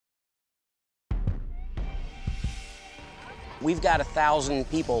We've got 1,000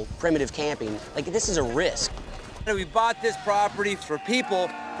 people primitive camping. Like, this is a risk. We bought this property for people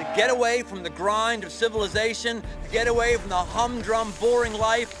to get away from the grind of civilization, to get away from the humdrum, boring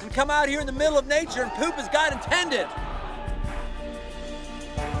life, and come out here in the middle of nature and poop as God intended.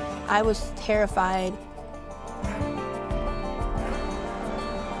 I was terrified.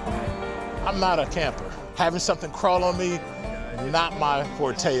 I'm not a camper. Having something crawl on me, not my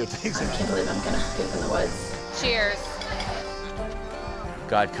forte of things. I can't believe I'm gonna poop in the woods. Cheers.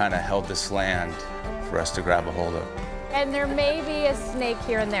 God kind of held this land for us to grab a hold of. And there may be a snake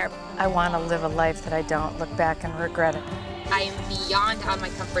here and there. I want to live a life that I don't look back and regret it. I am beyond out of my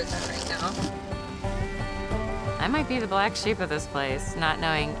comfort zone right now. I might be the black sheep of this place, not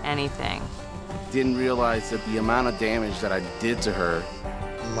knowing anything. Didn't realize that the amount of damage that I did to her.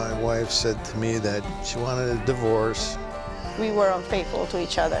 My wife said to me that she wanted a divorce. We were unfaithful to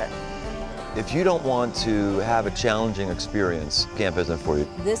each other. If you don't want to have a challenging experience, camp isn't for you.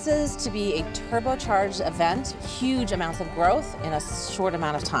 This is to be a turbocharged event, huge amounts of growth in a short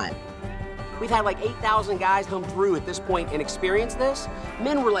amount of time. We've had like 8,000 guys come through at this point and experience this.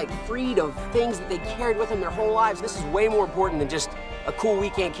 Men were like freed of things that they carried with them their whole lives. This is way more important than just a cool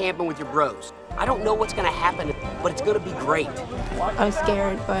weekend camping with your bros. I don't know what's gonna happen, but it's gonna be great. I'm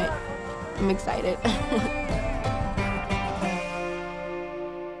scared, but I'm excited.